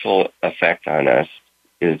wonderful effect on us.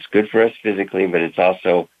 It's good for us physically, but it's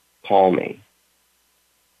also calming.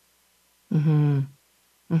 Mm-hmm.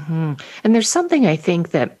 Mm-hmm. And there's something I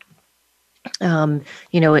think that,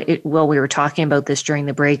 we were talking about this during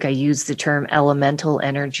the break. I used the term elemental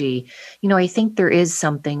energy. I think there is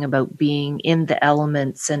something about being in the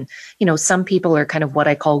elements, and, some people are kind of what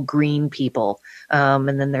I call green people.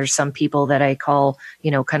 And then there's some people that I call,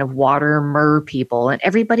 kind of water mer people, and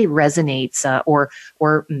everybody resonates,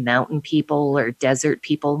 or mountain people or desert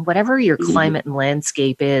people, whatever your climate and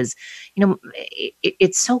landscape is.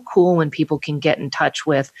 It's so cool when people can get in touch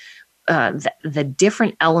with the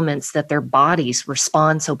different elements that their bodies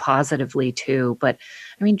respond so positively to. But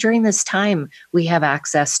I mean, during this time, we have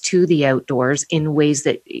access to the outdoors in ways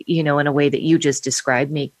that, in a way that you just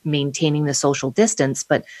described, maintaining the social distance,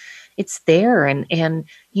 but it's there. And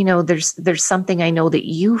there's something I know that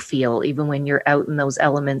you feel even when you're out in those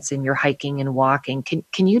elements and you're hiking and walking.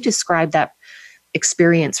 Can you describe that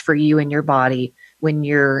experience for you and your body when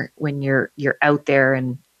you're out there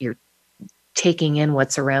and you're taking in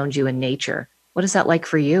what's around you in nature? What is that like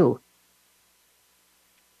for you?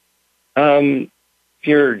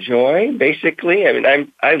 Pure joy, basically. I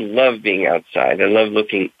mean, I love being outside. I love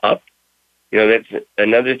looking up. That's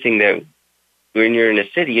another thing that when you're in a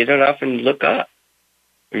city, you don't often look up.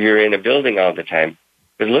 You're in a building all the time.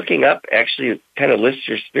 But looking up actually kind of lifts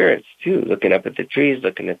your spirits, too. Looking up at the trees,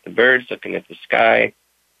 looking at the birds, looking at the sky.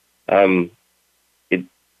 For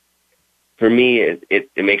me, it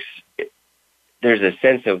makes... There's a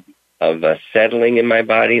sense of settling in my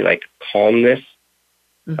body, like calmness,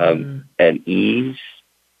 and ease.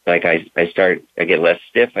 Like I get less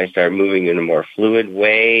stiff. I start moving in a more fluid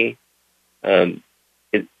way. And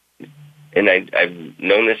I've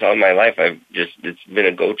known this all my life. It's been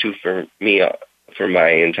a go-to for me for my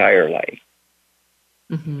entire life.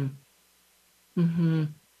 Mm-hmm. Mm-hmm.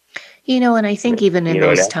 And I think even in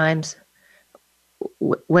those times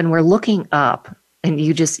when we're looking up, and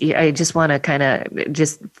I just want to kind of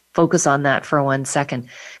just focus on that for 1 second,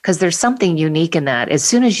 because there's something unique in that. As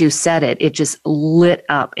soon as you said it, it just lit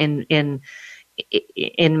up in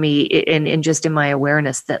me, and just in my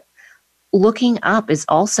awareness that looking up is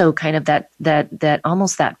also kind of that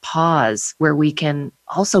almost that pause where we can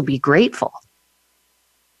also be grateful.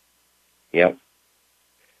 Yep.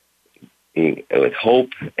 With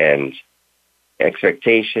hope and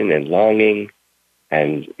expectation and longing,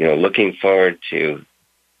 and looking forward to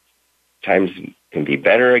times can be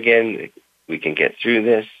better again. We can get through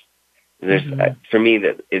this. There's for me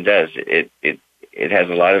that it does. It has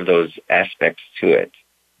a lot of those aspects to it.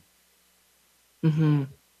 Mm-hmm.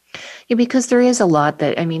 Yeah, because there is a lot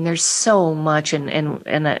that, I mean, there's so much,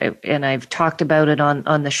 and I've talked about it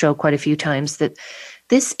on the show quite a few times, that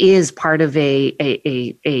this is part of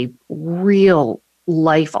a real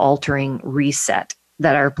life-altering reset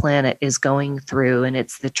that our planet is going through, and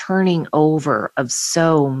it's the turning over of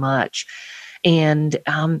so much. And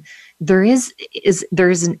there is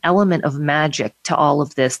an element of magic to all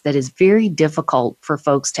of this that is very difficult for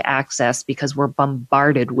folks to access because we're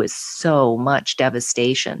bombarded with so much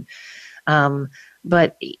devastation.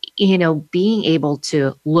 But being able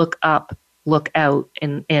to look up, look out,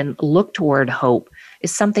 and look toward hope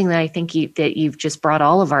is something that I think that you've just brought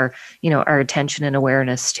all of our attention and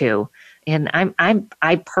awareness to. And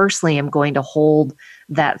I personally am going to hold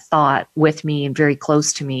that thought with me and very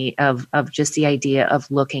close to me of just the idea of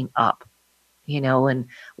looking up, and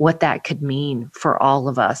what that could mean for all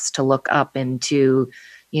of us to look up into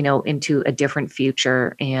a different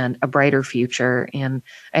future and a brighter future. And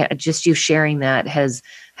just you sharing that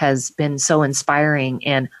has been so inspiring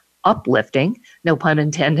and uplifting, no pun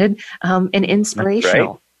intended, and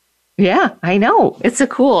inspirational. Right. Yeah, I know. It's a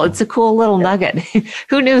cool little nugget.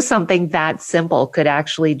 Who knew something that simple could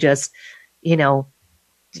actually just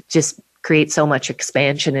create so much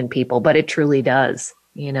expansion in people, but it truly does,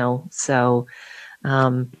 So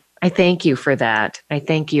I thank you for that. I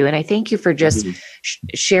thank you. And I thank you for just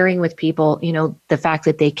sharing with people, the fact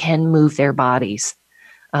that they can move their bodies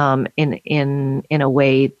in a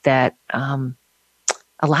way that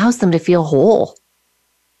allows them to feel whole.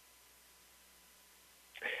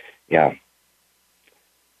 Yeah.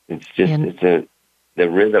 It's just, the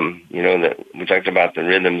rhythm, that we talked about the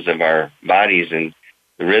rhythms of our bodies, and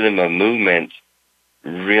the rhythm of movement,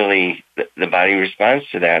 really, the body responds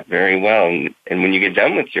to that very well. And when you get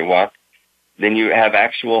done with your walk, then you have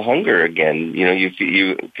actual hunger again.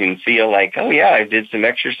 You can feel like, oh yeah, I did some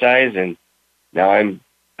exercise, and now I'm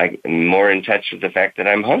more in touch with the fact that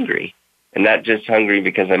I'm hungry. And not just hungry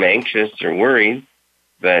because I'm anxious or worried,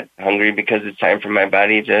 but hungry because it's time for my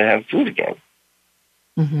body to have food again.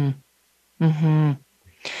 Mm-hmm. Mm-hmm.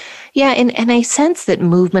 Yeah, and I sense that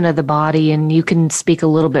movement of the body, and you can speak a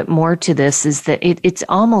little bit more to this, is that it's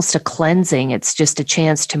almost a cleansing. It's just a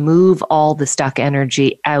chance to move all the stuck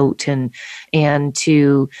energy out and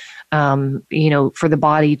to, for the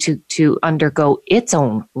body to undergo its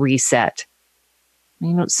own reset.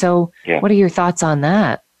 So What are your thoughts on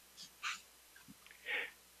that?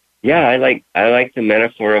 Yeah, I like the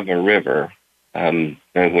metaphor of a river. When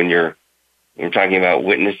we're talking about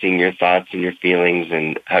witnessing your thoughts and your feelings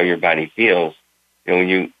and how your body feels.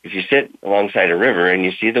 If you sit alongside a river and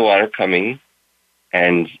you see the water coming,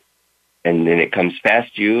 and and then it comes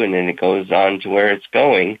past you, and then it goes on to where it's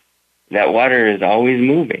going. That water is always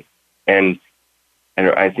moving. And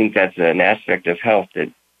I think that's an aspect of health that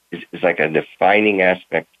is like a defining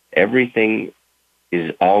aspect. Everything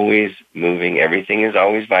is always moving. Everything is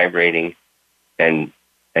always vibrating. And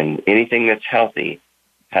anything that's healthy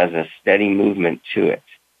has a steady movement to it.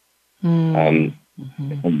 So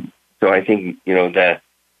I think,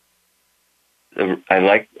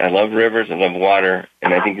 I love rivers, I love water,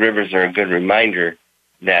 and I think rivers are a good reminder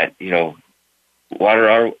that,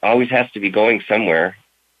 water always has to be going somewhere.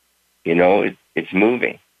 It's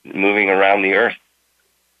moving around the earth,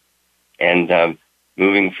 and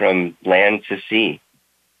moving from land to sea.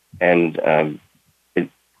 And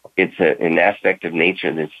it's an aspect of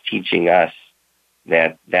nature that's teaching us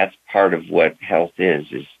that that's part of what health is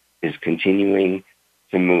continuing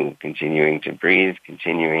to move, continuing to breathe,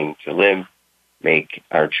 continuing to live, make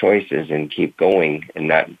our choices, and keep going, and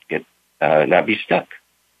not be stuck.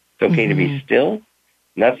 It's okay to be still,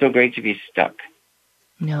 not so great to be stuck.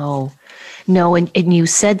 No, and you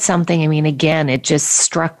said something. I mean, again, it just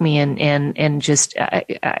struck me, and just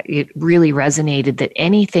it really resonated that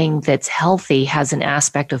anything that's healthy has an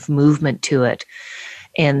aspect of movement to it,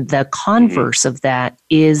 and the converse of that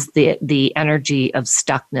is the energy of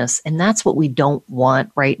stuckness, and that's what we don't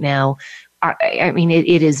want right now. I mean,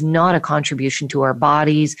 it is not a contribution to our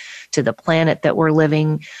bodies, to the planet that we're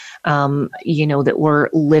living, that we're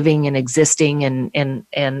living and existing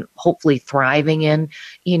and hopefully thriving in,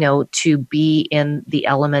 to be in the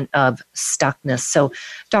element of stuckness. So,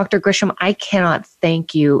 Dr. Grisham, I cannot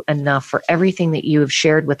thank you enough for everything that you have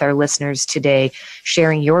shared with our listeners today,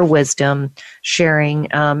 sharing your wisdom, sharing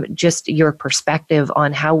just your perspective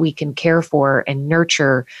on how we can care for and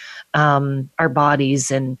nurture our bodies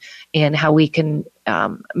and how we can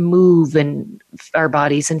move in our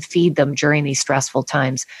bodies and feed them during these stressful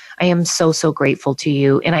times. I am so, so grateful to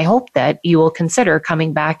you. And I hope that you will consider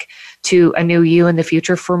coming back to A New You in the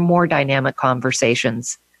future for more dynamic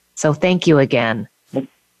conversations. So thank you again.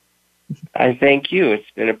 I thank you. It's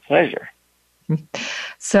been a pleasure.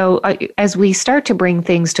 So as we start to bring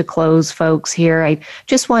things to close, folks, here, I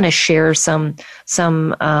just want to share some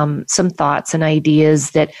thoughts and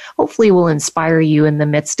ideas that hopefully will inspire you in the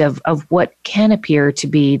midst of what can appear to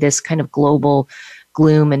be this kind of global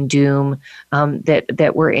gloom and doom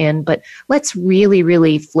that we're in. But let's really,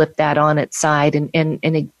 really flip that on its side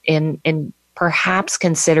and perhaps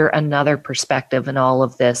consider another perspective in all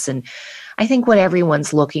of this. And I think what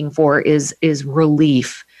everyone's looking for is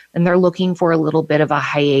relief. And they're looking for a little bit of a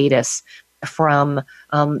hiatus from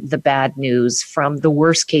the bad news, from the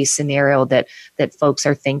worst case scenario that folks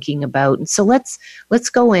are thinking about. And so let's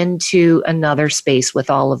go into another space with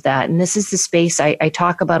all of that. And this is the space I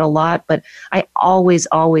talk about a lot, but I always,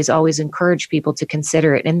 always, always encourage people to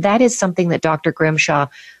consider it. And that is something that Dr. Grimshaw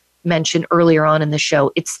mentioned earlier on in the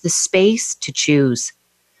show. It's the space to choose.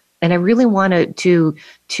 And I really wanted to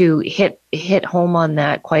hit home on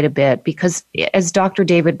that quite a bit, because as Dr.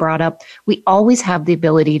 David brought up, we always have the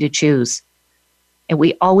ability to choose. And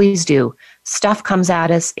we always do. Stuff comes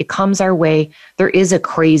at us. It comes our way. There is a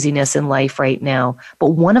craziness in life right now.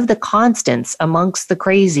 But one of the constants amongst the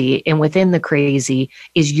crazy and within the crazy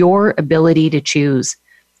is your ability to choose.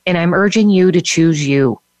 And I'm urging you to choose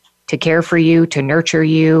you, to care for you, to nurture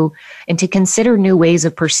you, and to consider new ways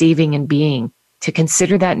of perceiving and being, to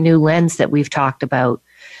consider that new lens that we've talked about.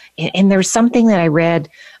 And there's something that I read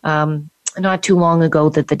not too long ago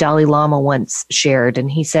that the Dalai Lama once shared. And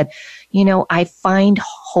he said, I find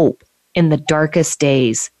hope in the darkest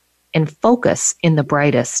days and focus in the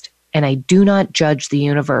brightest, and I do not judge the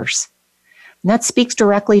universe. And that speaks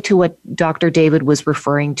directly to what Dr. David was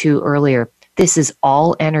referring to earlier. This is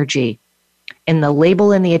all energy. And the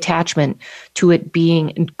label and the attachment to it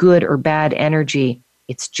being good or bad energy,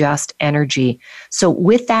 it's just energy. So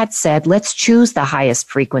with that said, let's choose the highest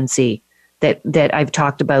frequency that I've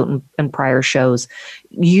talked about in prior shows.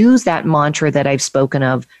 Use that mantra that I've spoken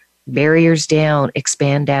of, barriers down,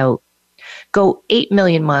 expand out. Go 8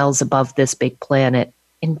 million miles above this big planet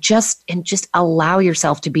and just allow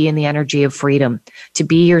yourself to be in the energy of freedom, to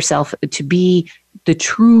be yourself, to be the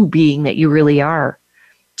true being that you really are,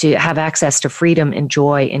 to have access to freedom and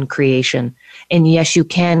joy and creation. And yes, you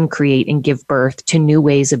can create and give birth to new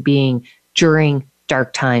ways of being during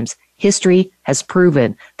dark times. History has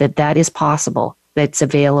proven that that is possible, that's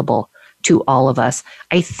available to all of us.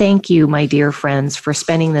 I thank you, my dear friends, for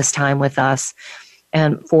spending this time with us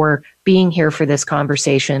and for being here for this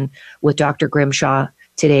conversation with Dr. Grimshaw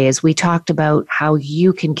today as we talked about how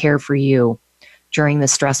you can care for you during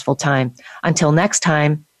this stressful time. Until next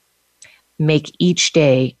time, make each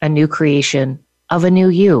day a new creation of a new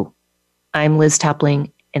you. I'm Liz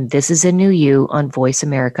Tupling, and this is A New You on Voice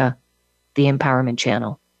America, the Empowerment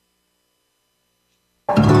Channel.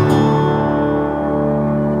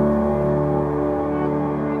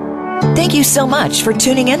 Thank you so much for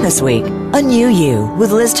tuning in this week. A New You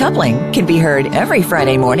with Liz Tupling can be heard every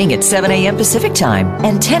Friday morning at 7 a.m. Pacific Time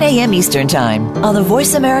and 10 a.m. Eastern Time on the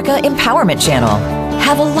Voice America Empowerment Channel.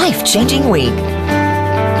 Have a life-changing week.